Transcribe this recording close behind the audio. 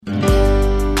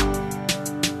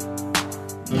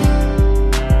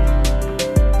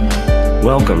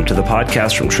Welcome to the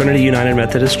podcast from Trinity United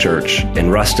Methodist Church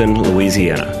in Ruston,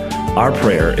 Louisiana. Our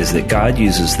prayer is that God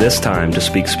uses this time to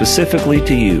speak specifically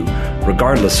to you,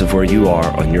 regardless of where you are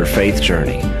on your faith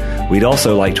journey. We'd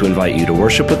also like to invite you to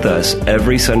worship with us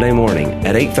every Sunday morning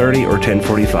at 8:30 or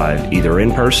 10:45, either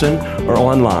in person or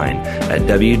online at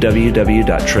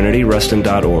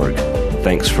www.trinityruston.org.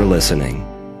 Thanks for listening.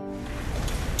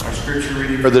 Our scripture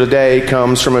reading for the day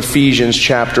comes from Ephesians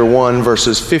chapter 1,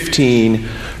 verses 15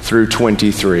 through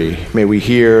 23. May we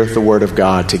hear the word of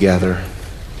God together.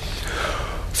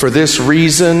 For this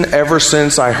reason, ever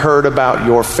since I heard about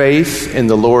your faith in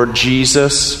the Lord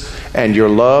Jesus and your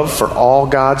love for all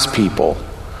God's people,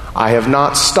 I have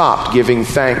not stopped giving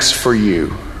thanks for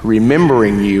you,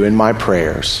 remembering you in my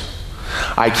prayers.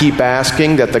 I keep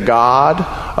asking that the God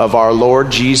of our Lord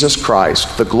Jesus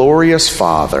Christ, the glorious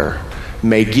Father,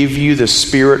 may give you the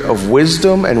spirit of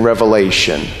wisdom and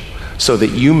revelation so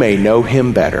that you may know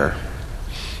him better.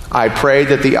 I pray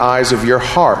that the eyes of your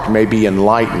heart may be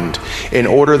enlightened in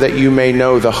order that you may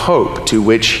know the hope to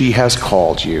which he has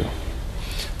called you,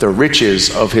 the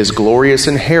riches of his glorious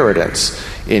inheritance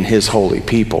in his holy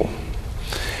people,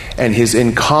 and his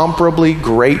incomparably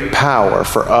great power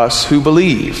for us who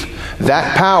believe.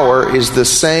 That power is the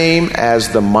same as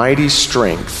the mighty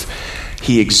strength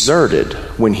he exerted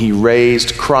when he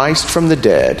raised Christ from the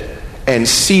dead and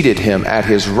seated him at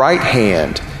his right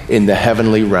hand in the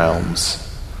heavenly realms,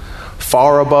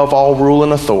 far above all rule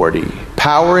and authority,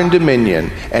 power and dominion,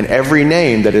 and every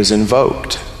name that is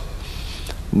invoked,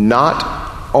 not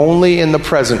only in the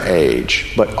present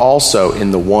age, but also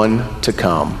in the one to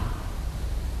come.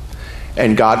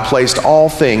 And God placed all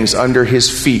things under his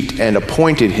feet and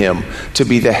appointed him to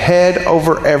be the head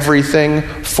over everything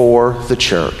for the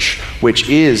church, which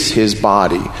is his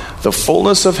body, the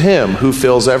fullness of him who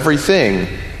fills everything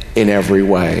in every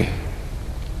way.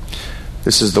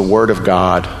 This is the word of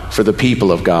God for the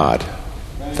people of God.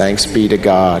 Thanks be to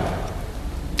God.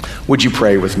 Would you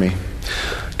pray with me?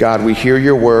 God, we hear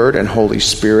your word, and Holy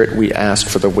Spirit, we ask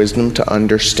for the wisdom to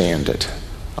understand it.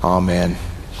 Amen.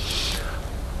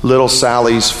 Little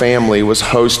Sally's family was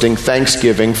hosting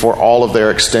Thanksgiving for all of their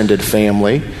extended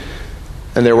family,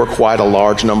 and there were quite a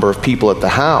large number of people at the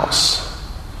house.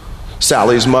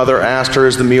 Sally's mother asked her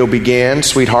as the meal began,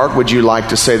 "Sweetheart, would you like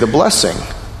to say the blessing?"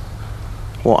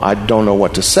 "Well, I don't know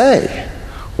what to say."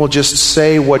 "Well, just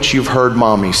say what you've heard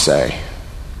Mommy say."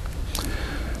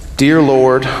 "Dear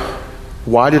Lord,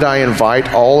 why did I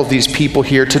invite all of these people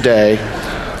here today?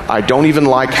 I don't even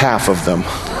like half of them."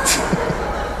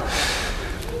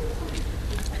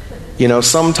 You know,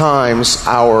 sometimes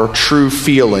our true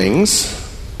feelings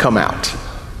come out.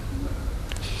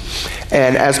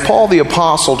 And as Paul the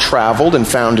Apostle traveled and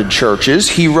founded churches,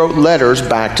 he wrote letters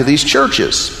back to these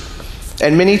churches.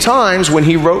 And many times when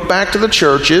he wrote back to the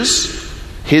churches,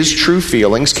 his true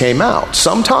feelings came out.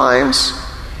 Sometimes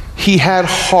he had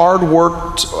hard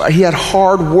words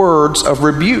of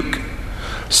rebuke.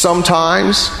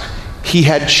 Sometimes he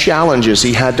had challenges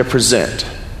he had to present.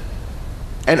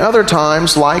 And other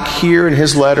times, like here in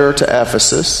his letter to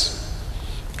Ephesus,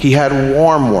 he had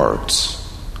warm words,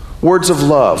 words of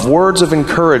love, words of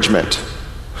encouragement.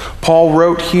 Paul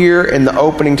wrote here in the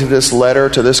opening to this letter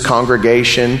to this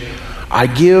congregation, "I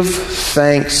give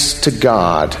thanks to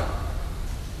God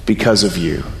because of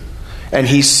you." And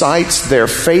he cites their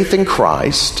faith in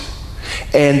Christ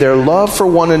and their love for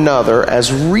one another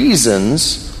as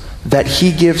reasons that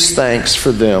he gives thanks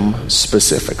for them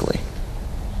specifically.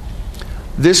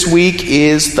 This week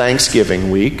is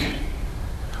Thanksgiving week.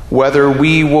 Whether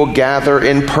we will gather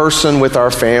in person with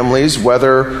our families,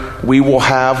 whether we will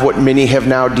have what many have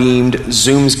now deemed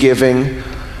Zoomsgiving,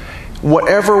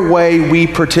 whatever way we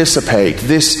participate,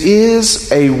 this is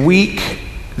a week,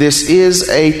 this is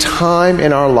a time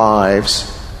in our lives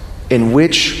in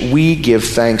which we give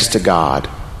thanks to God.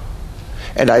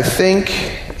 And I think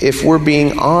if we're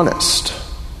being honest,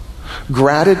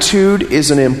 gratitude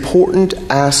is an important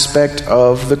aspect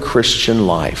of the Christian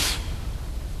life.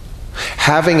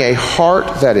 Having a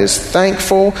heart that is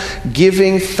thankful,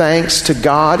 giving thanks to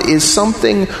God, is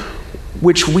something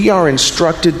which we are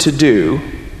instructed to do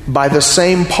by the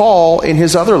same Paul in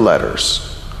his other letters,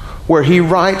 where he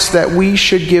writes that we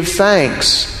should give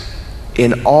thanks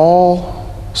in all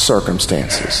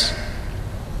circumstances.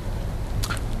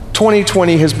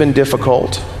 2020 has been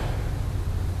difficult.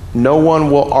 No one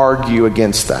will argue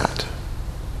against that.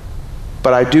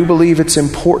 But I do believe it's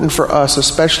important for us,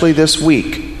 especially this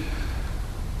week,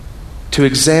 to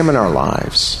examine our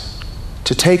lives,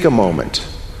 to take a moment,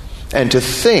 and to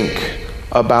think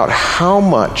about how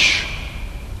much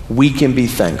we can be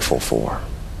thankful for.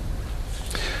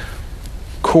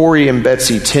 Corrie and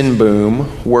Betsy ten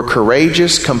Boom were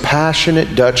courageous,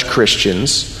 compassionate Dutch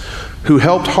Christians who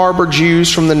helped harbor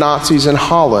Jews from the Nazis in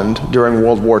Holland during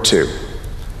World War II.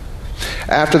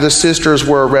 After the sisters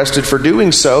were arrested for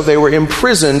doing so, they were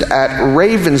imprisoned at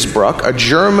Ravensbrück, a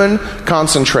German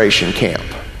concentration camp.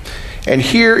 And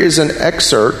here is an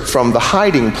excerpt from The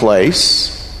Hiding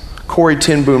Place, Corrie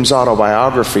ten Boom's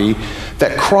autobiography,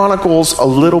 that chronicles a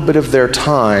little bit of their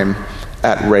time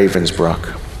at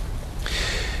Ravensbrück.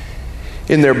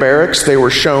 In their barracks, they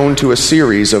were shown to a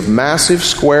series of massive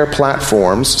square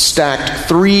platforms stacked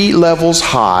 3 levels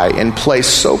high and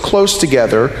placed so close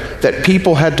together that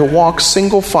people had to walk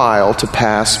single file to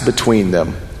pass between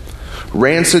them.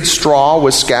 Rancid straw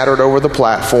was scattered over the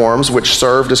platforms, which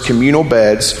served as communal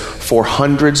beds for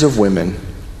hundreds of women.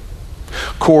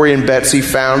 Corrie and Betsy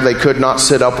found they could not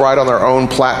sit upright on their own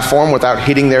platform without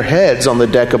hitting their heads on the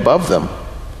deck above them.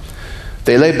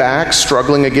 They lay back,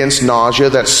 struggling against nausea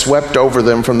that swept over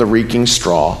them from the reeking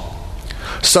straw.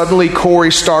 Suddenly,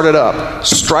 Corrie started up,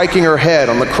 striking her head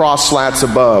on the cross slats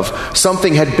above.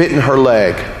 Something had bitten her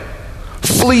leg.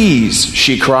 "Fleas!"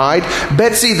 she cried.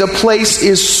 "Betsy, the place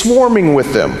is swarming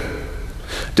with them."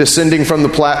 Descending from the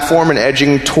platform and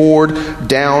edging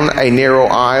down a narrow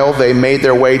aisle, they made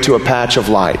their way to a patch of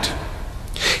light.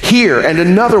 "Here, and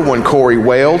another one," Corrie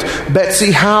wailed.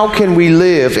 "Betsy, how can we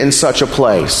live in such a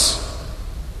place?"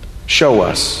 "Show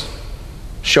us.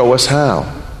 Show us how,"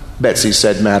 Betsy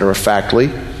said matter-of-factly.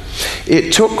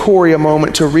 It took Corrie a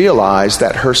moment to realize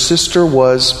that her sister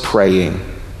was praying.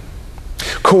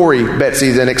 "Corrie,"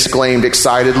 Betsy then exclaimed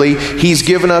excitedly, "he's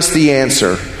given us the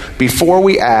answer before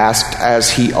we asked, as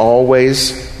he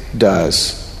always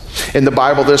does." In the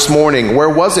Bible this morning, where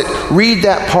was it? Read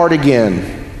that part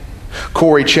again.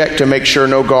 Corrie checked to make sure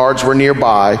no guards were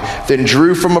nearby, then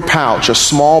drew from a pouch a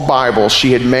small Bible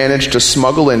she had managed to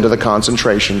smuggle into the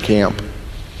concentration camp.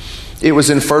 It was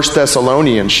in 1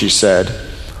 Thessalonians, she said,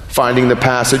 finding the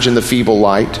passage in the feeble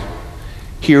light.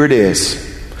 "Here it is.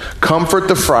 Comfort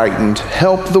the frightened,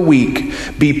 help the weak,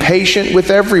 be patient with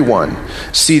everyone.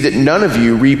 See that none of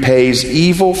you repays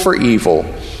evil for evil,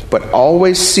 but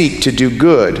always seek to do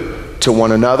good to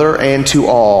one another and to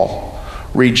all.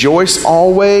 Rejoice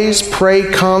always, pray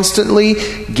constantly,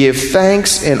 give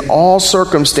thanks in all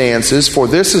circumstances, for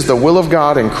this is the will of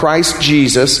God in Christ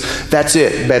Jesus." "That's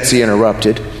it," Betsy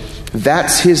interrupted.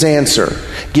 "That's his answer.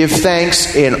 Give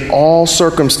thanks in all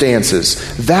circumstances."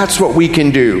 That's what we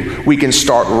can do. We can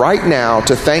start right now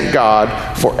to thank God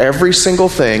for every single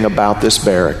thing about this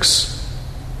barracks.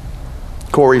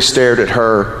 Corrie stared at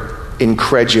her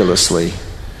incredulously,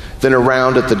 then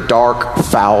around at the dark,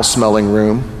 foul-smelling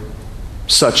room.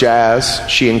 "Such as,"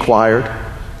 she inquired.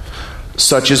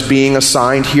 "Such as being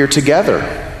assigned here together."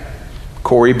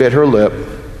 Corrie bit her lip.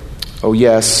 "Oh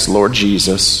yes, Lord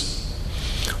Jesus."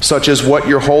 "Such as what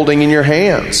you're holding in your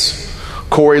hands."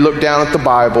 Corrie looked down at the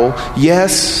Bible.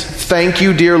 "Yes, thank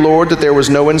you, dear Lord, that there was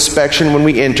no inspection when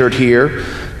we entered here.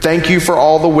 Thank you for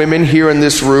all the women here in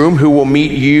this room who will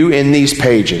meet you in these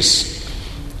pages."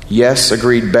 "Yes,"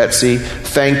 agreed Betsy,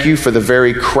 "thank you for the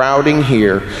very crowding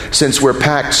here. Since we're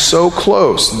packed so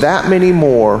close, that many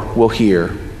more will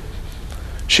hear."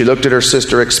 She looked at her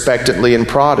sister expectantly and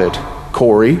prodded.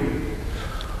 "Corrie?"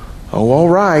 "Oh, all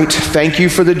right. Thank you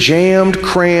for the jammed,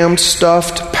 crammed,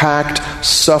 stuffed, packed,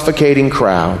 suffocating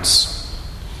crowds."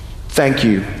 "Thank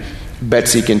you,"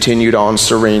 Betsy continued on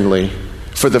serenely,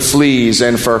 "for the fleas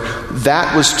and for..."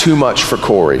 That was too much for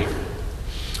Corrie.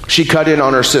 She cut in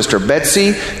on her sister.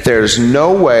 "Betsy, there's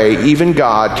no way even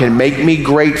God can make me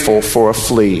grateful for a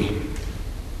flea."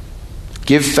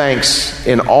 "Give thanks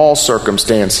in all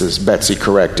circumstances," Betsy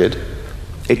corrected.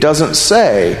 "It doesn't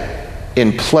say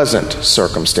in pleasant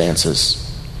circumstances.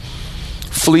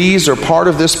 Fleas are part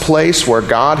of this place where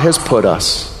God has put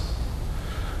us."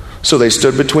 So they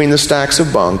stood between the stacks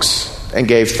of bunks and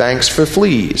gave thanks for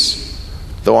fleas,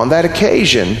 though on that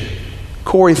occasion,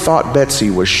 Corrie thought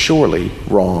Betsy was surely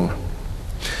wrong.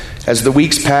 As the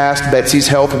weeks passed, Betsy's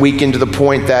health weakened to the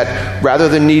point that, rather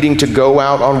than needing to go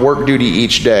out on work duty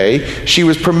each day, she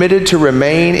was permitted to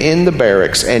remain in the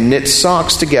barracks and knit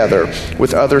socks together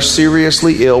with other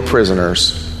seriously ill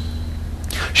prisoners.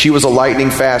 She was a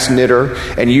lightning-fast knitter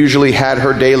and usually had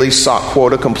her daily sock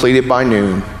quota completed by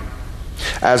noon.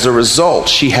 As a result,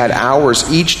 she had hours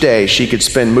each day she could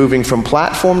spend moving from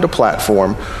platform to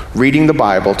platform, reading the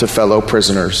Bible to fellow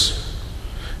prisoners.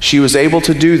 She was able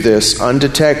to do this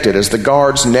undetected, as the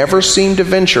guards never seemed to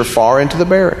venture far into the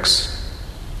barracks.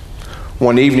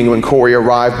 One evening when Corrie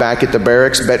arrived back at the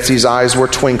barracks, Betsy's eyes were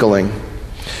twinkling.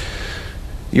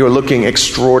 "You're looking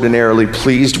extraordinarily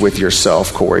pleased with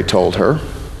yourself," Corrie told her.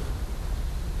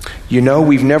 "You know,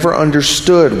 we've never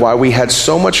understood why we had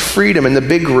so much freedom in the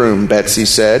big room," Betsy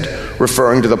said,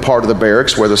 referring to the part of the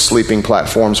barracks where the sleeping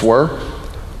platforms were.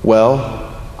 "Well,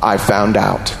 I found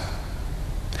out.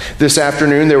 This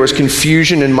afternoon there was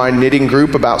confusion in my knitting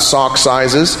group about sock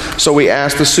sizes, so we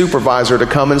asked the supervisor to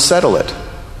come and settle it.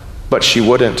 But she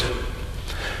wouldn't.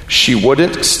 She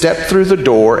wouldn't step through the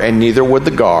door, and neither would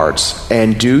the guards.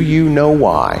 And do you know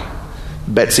why?"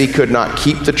 Betsy could not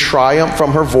keep the triumph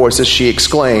from her voice as she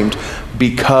exclaimed,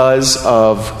 "Because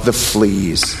of the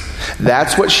fleas."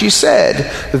 That's what she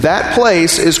said. That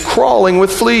place is crawling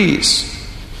with fleas.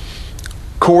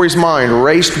 Corey's mind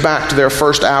raced back to their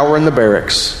first hour in the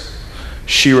barracks.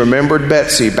 She remembered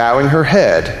Betsy bowing her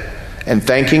head and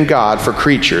thanking God for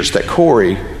creatures that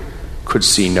Corey could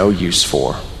see no use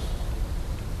for.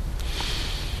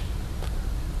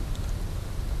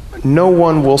 No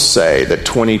one will say that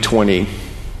 2020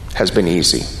 has been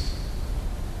easy.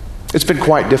 It's been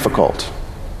quite difficult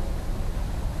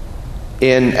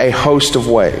in a host of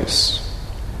ways.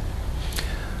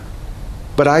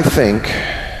 But I think,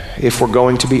 if we're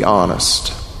going to be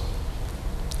honest,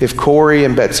 if Corey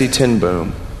and Betsy ten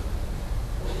Boom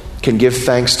can give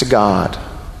thanks to God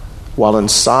while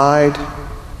inside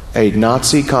a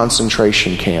Nazi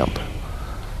concentration camp,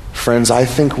 friends, I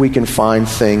think we can find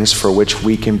things for which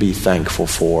we can be thankful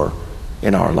for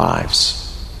in our lives.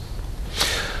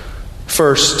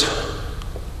 First,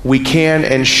 we can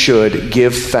and should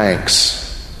give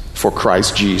thanks for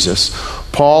Christ Jesus.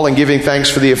 Paul, in giving thanks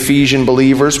for the Ephesian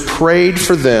believers, prayed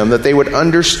for them that they would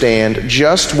understand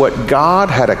just what God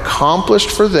had accomplished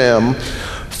for them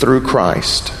through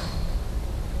Christ.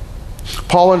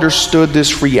 Paul understood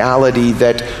this reality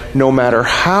that no matter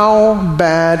how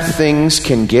bad things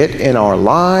can get in our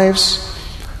lives,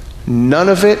 none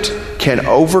of it can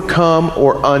overcome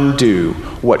or undo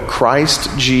what Christ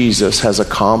Jesus has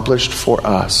accomplished for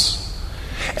us.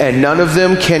 And none of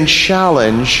them can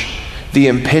challenge the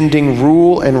impending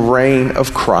rule and reign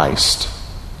of Christ.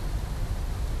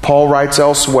 Paul writes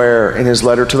elsewhere in his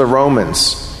letter to the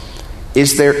Romans,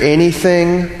 "Is there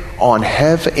anything on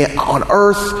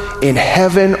earth, in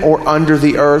heaven, or under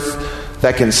the earth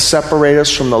that can separate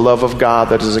us from the love of God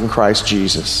that is in Christ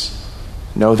Jesus?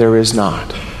 No, there is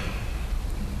not."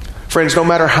 Friends, no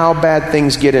matter how bad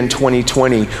things get in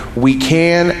 2020, we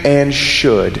can and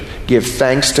should give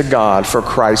thanks to God for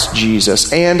Christ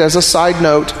Jesus. And as a side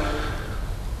note,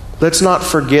 let's not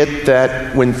forget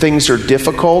that when things are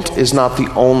difficult is not the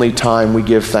only time we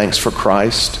give thanks for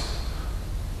Christ.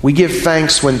 We give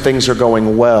thanks when things are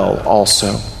going well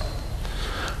also.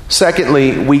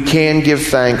 Secondly, we can give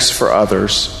thanks for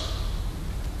others.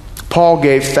 Paul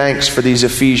gave thanks for these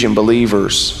Ephesian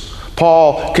believers.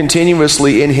 Paul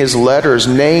continuously in his letters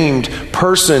named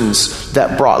persons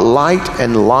that brought light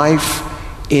and life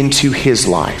into his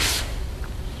life.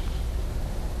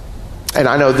 And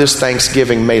I know this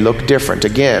Thanksgiving may look different.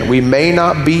 Again, we may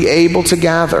not be able to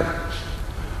gather.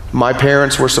 My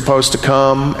parents were supposed to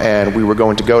come, and we were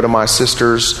going to go to my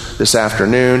sister's this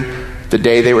afternoon. The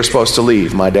day they were supposed to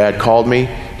leave, my dad called me.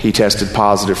 He tested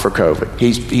positive for COVID.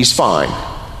 He's fine.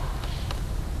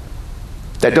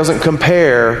 That doesn't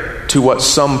compare to what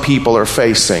some people are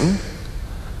facing,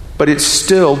 but it's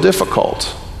still difficult.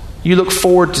 You look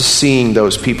forward to seeing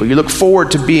those people. You look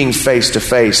forward to being face to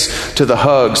face, to the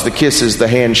hugs, the kisses, the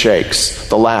handshakes,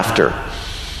 the laughter.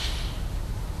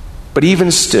 But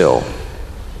even still,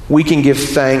 we can give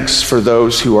thanks for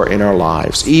those who are in our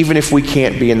lives, even if we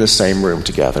can't be in the same room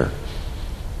together.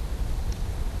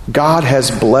 God has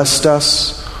blessed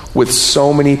us with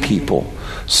so many people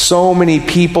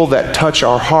that touch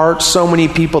our hearts, so many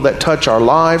people that touch our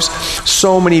lives,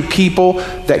 so many people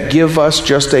that give us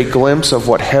just a glimpse of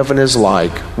what heaven is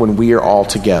like when we are all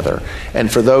together.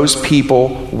 And for those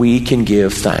people, we can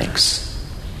give thanks.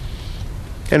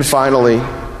 And finally,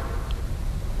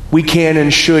 we can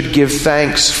and should give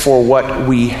thanks for what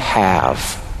we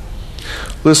have.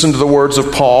 Listen to the words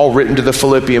of Paul written to the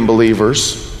Philippian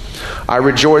believers. "I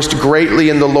rejoiced greatly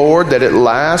in the Lord that at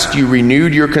last you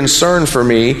renewed your concern for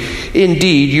me.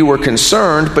 Indeed, you were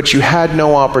concerned, but you had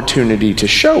no opportunity to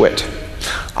show it.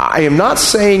 I am not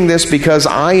saying this because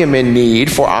I am in need,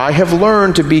 for I have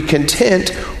learned to be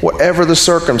content whatever the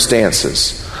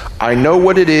circumstances. I know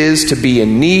what it is to be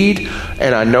in need,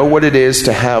 and I know what it is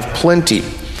to have plenty.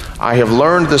 I have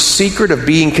learned the secret of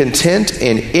being content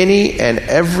in any and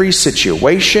every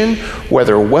situation,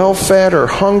 whether well-fed or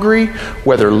hungry,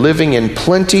 whether living in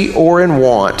plenty or in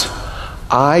want.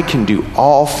 I can do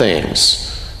all things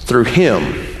through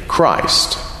Him,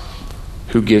 Christ,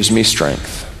 who gives me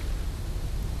strength."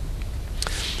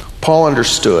 Paul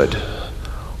understood,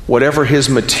 whatever his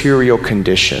material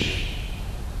condition,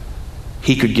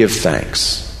 he could give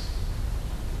thanks.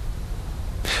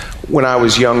 When I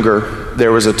was younger,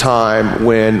 there was a time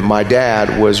when my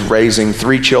dad was raising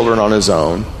 3 children on his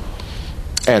own,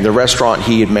 and the restaurant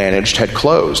he had managed had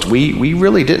closed. We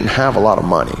really didn't have a lot of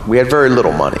money. We had very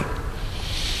little money.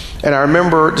 And I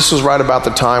remember this was right about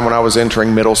the time when I was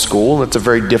entering middle school, and it's a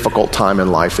very difficult time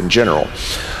in life in general.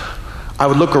 I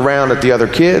would look around at the other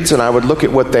kids, and I would look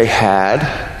at what they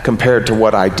had compared to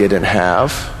what I didn't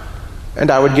have, and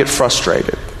I would get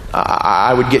frustrated.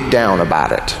 I would get down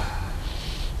about it.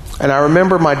 And I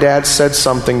remember my dad said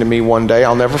something to me one day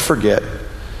I'll never forget.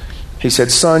 He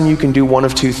said, "Son, you can do one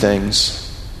of 2 things.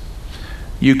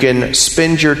 You can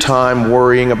spend your time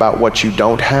worrying about what you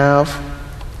don't have,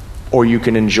 or you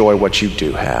can enjoy what you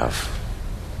do have."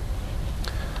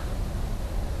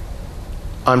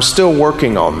 I'm still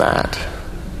working on that,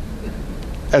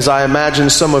 as I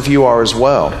imagine some of you are as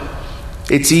well.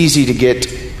 It's easy to get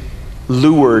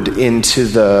lured into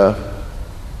the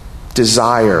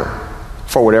desire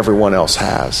for what everyone else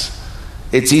has.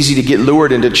 It's easy to get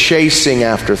lured into chasing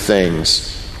after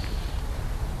things.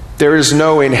 There is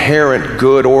no inherent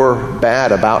good or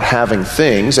bad about having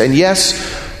things. And yes,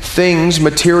 things,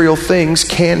 material things,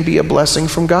 can be a blessing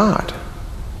from God.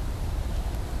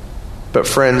 But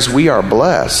friends, we are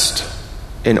blessed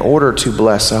in order to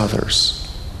bless others.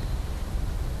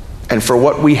 And for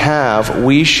what we have,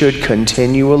 we should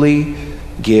continually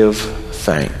give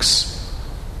thanks,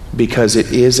 because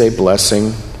it is a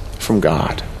blessing from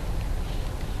God.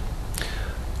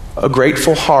 A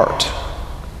grateful heart,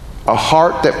 a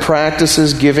heart that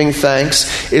practices giving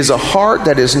thanks, is a heart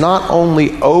that is not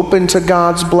only open to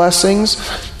God's blessings,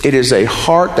 it is a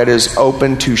heart that is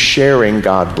open to sharing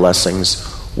God's blessings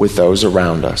with those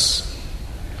around us.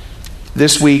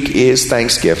 This week is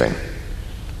Thanksgiving.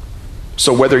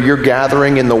 So whether you're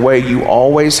gathering in the way you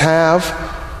always have,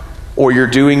 or you're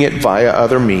doing it via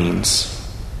other means,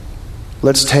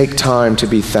 let's take time to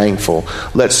be thankful.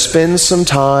 Let's spend some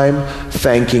time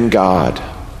thanking God.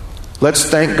 Let's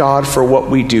thank God for what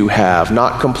we do have,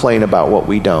 not complain about what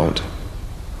we don't.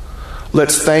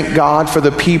 Let's thank God for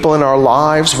the people in our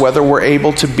lives, whether we're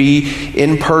able to be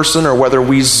in person or whether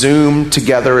we Zoom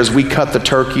together as we cut the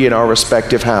turkey in our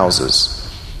respective houses.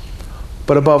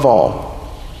 But above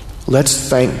all, let's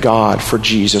thank God for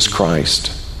Jesus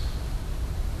Christ.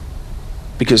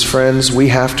 Because, friends, we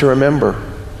have to remember,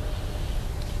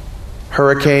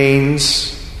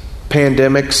 hurricanes,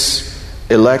 pandemics,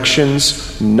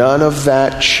 elections, none of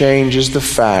that changes the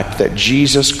fact that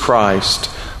Jesus Christ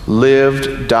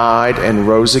lived, died, and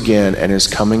rose again and is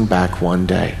coming back one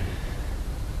day.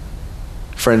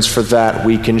 Friends, for that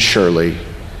we can surely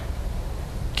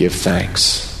give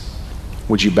thanks.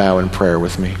 Would you bow in prayer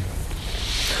with me?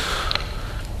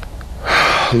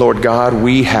 Lord God,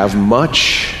 we have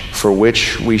much for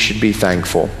which we should be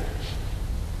thankful.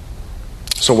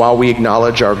 So while we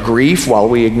acknowledge our grief, while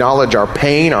we acknowledge our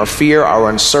pain, our fear, our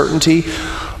uncertainty,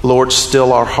 Lord,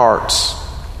 still our hearts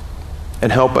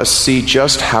and help us see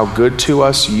just how good to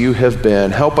us you have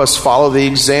been. Help us follow the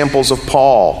examples of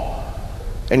Paul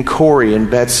and Corey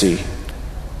and Betsy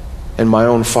and my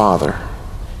own father.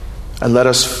 And let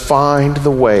us find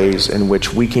the ways in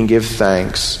which we can give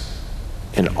thanks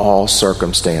in all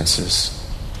circumstances.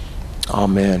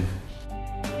 Amen.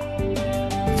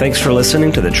 Thanks for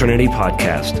listening to the Trinity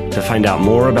Podcast. To find out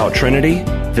more about Trinity,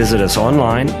 visit us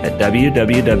online at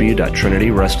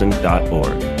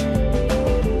www.trinityruston.org.